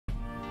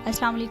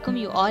Assalamu alaikum,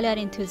 you all are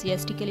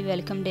enthusiastically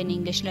welcomed in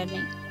English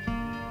learning.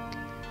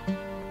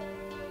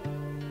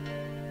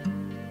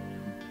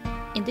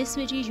 In this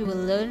video, you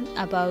will learn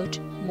about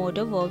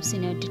modal verbs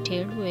in a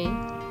detailed way.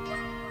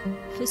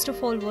 First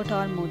of all, what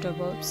are modal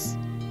verbs?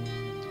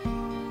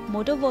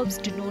 Modal verbs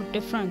denote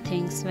different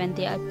things when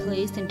they are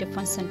placed in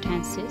different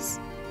sentences.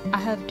 I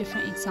have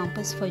different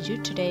examples for you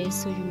today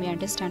so you may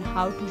understand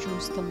how to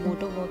use the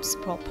modal verbs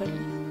properly.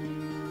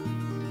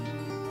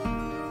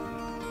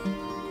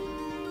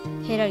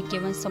 Here are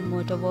given some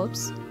modal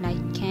verbs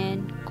like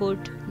can,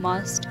 could,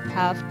 must,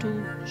 have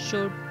to,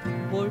 should,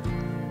 would,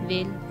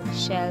 will,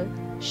 shall,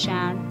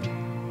 shan't,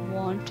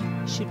 won't,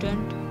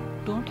 shouldn't,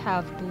 don't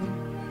have to,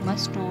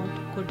 must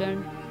not,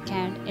 couldn't,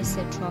 can't,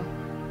 etc.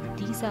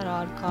 These are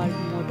all called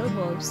modal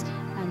verbs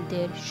and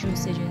their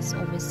usage is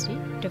obviously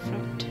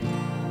different.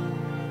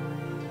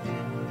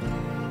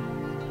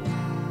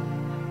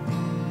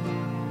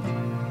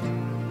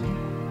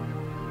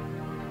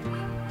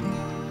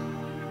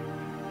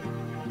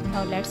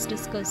 Now let's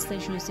discuss the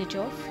usage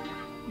of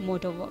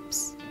modal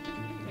verbs.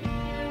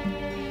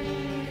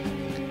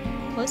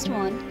 First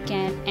one,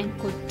 can and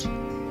could.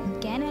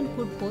 Can and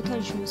could both are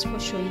used for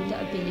showing the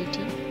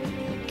ability.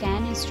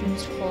 Can is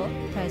used for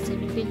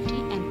present ability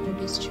and could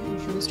is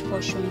used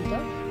for showing the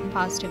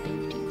past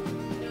ability.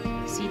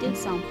 See the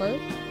example.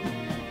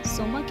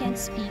 Soma can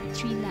speak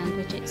 3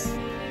 languages.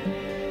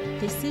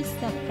 This is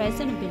the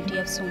present ability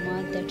of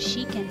Soma that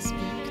she can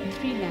speak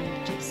 3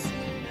 languages.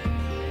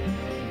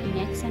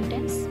 Next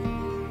sentence,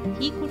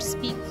 he could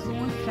speak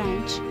fluent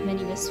French when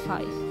he was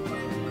 5.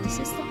 This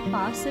is the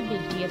past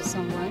ability of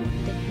someone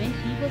that when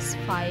he was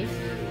 5,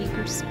 he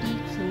could speak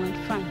fluent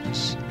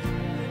French.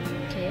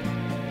 Okay.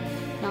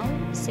 Now,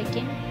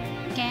 second,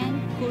 can,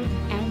 could,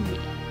 and may.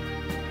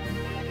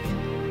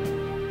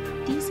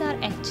 These are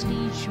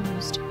actually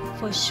used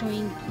for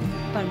showing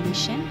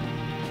permission,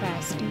 for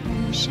asking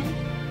permission.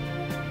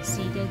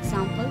 See the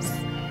examples.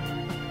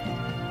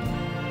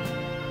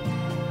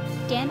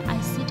 Can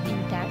I sit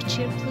in that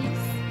chair,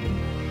 please?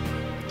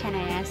 Can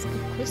I ask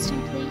a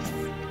question, please?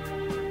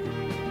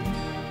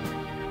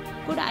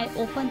 Could I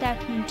open that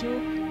window?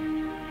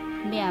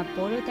 May I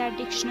borrow that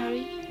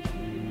dictionary?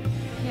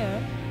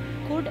 Here,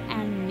 could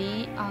and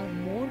may are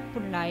more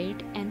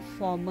polite and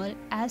formal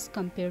as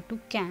compared to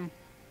can.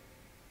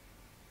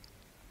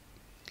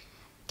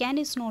 Can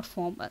is not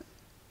formal.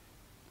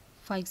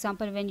 For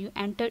example, when you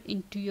enter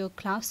into your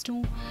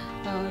classroom,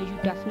 you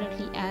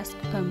definitely ask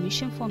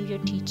permission from your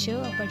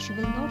teacher, but you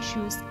will not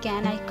use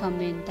can I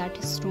come in. That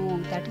is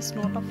wrong. That is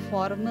not a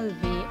formal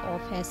way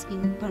of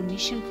asking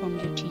permission from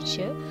your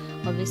teacher.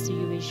 Obviously,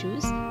 you will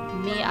use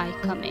may I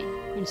come in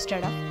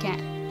instead of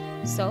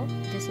can. So,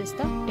 this is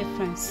the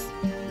difference.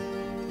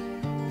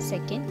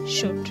 Second,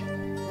 should.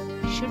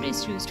 Should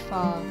is used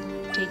for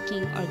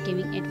taking or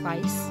giving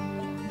advice,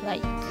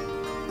 like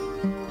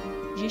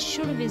you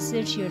should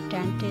visit your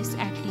dentist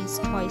at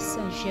least twice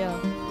a year.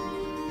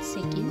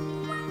 Second,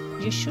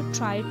 you should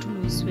try to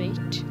lose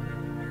weight.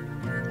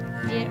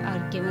 Here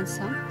are given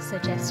some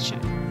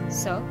suggestions.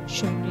 So,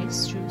 should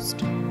is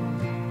used.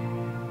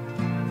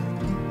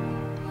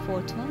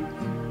 Fourth one,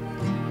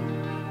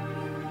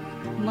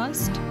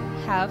 must,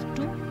 have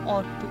to,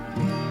 ought to.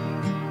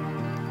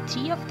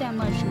 3 of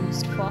them are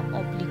used for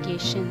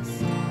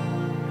obligations.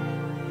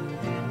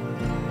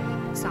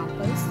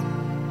 Examples.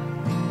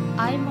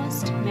 I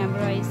must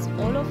memorize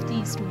all of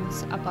these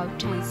rules about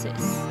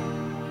tenses.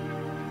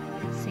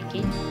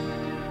 Second,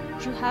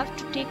 you have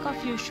to take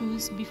off your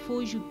shoes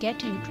before you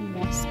get into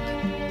mosque.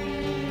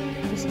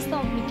 This is the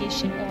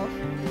obligation of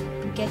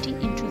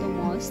getting into the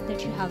mosque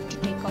that you have to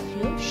take off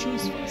your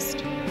shoes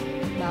first.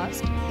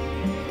 Last,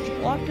 we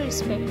ought to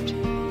respect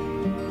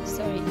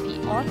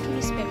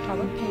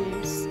our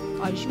parents,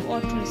 or you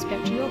ought to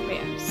respect your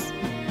parents.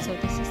 So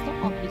this is the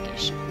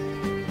obligation.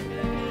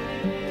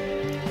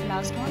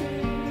 Last one,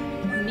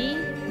 may,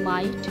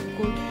 might,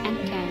 could, and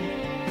can.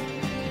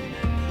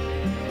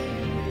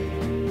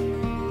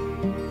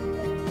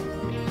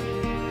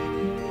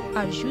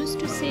 Are used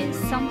to say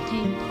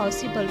something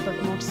possible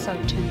but not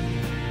certain.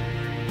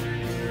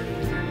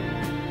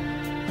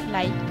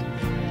 Like,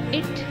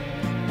 it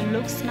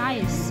looks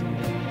nice,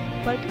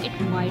 but it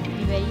might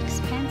be very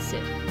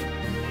expensive.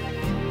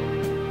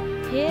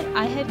 Here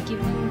I have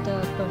given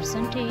the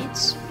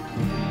percentage,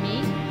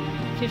 may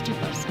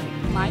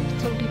 50%, might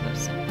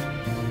 30%,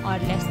 or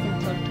less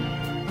than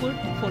 30%, could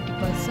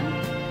 40%.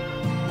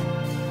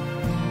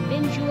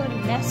 When you are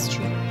less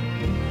sure,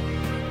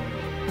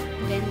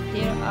 when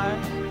there are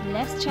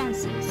less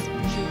chances,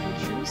 you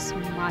will use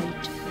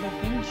might. But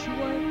when you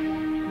are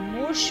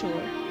more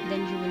sure,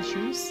 then you will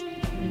use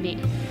may.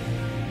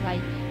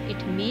 Like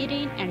it may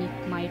rain and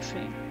it might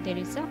rain. There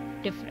is a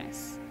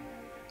difference.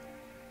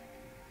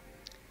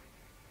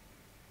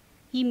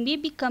 He may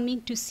be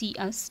coming to see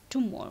us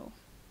tomorrow.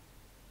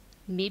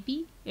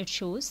 Maybe it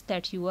shows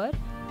that you are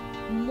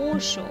more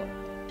sure.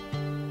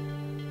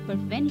 But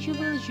when you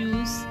will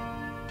use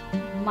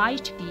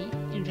might be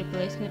in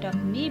replacement of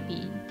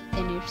maybe,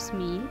 then it's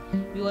mean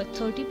you are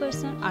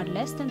 30% or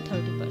less than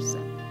 30%.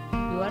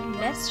 You you are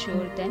less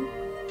sure than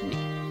me.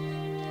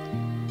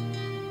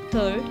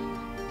 Third,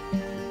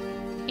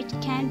 it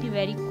can be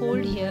very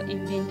cold here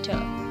in winter.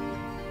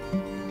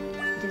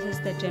 This is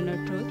the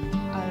general truth,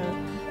 or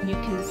you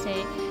can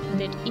say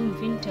that in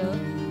winter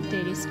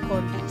there is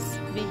coldness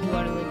where you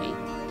are living.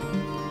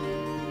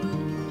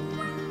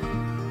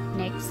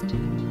 Next,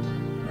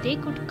 they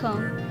could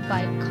come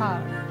by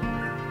car.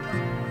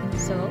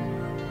 So,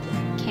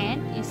 can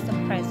is the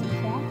present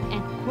form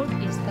and could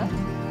is the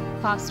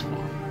past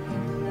form.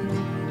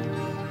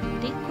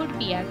 They could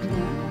be at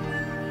home.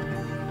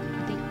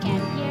 They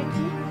can be at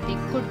home. They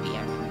could be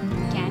at home.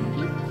 Can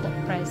be for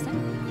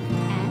present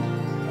and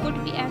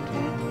could be at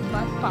home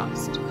for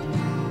past.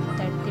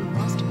 That they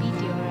must be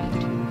there at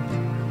home.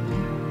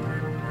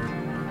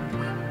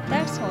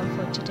 That's all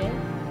for today.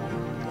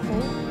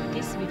 Hope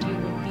this video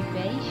would be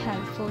very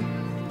helpful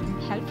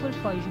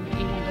for you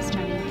in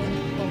understanding the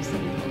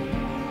vocabulary.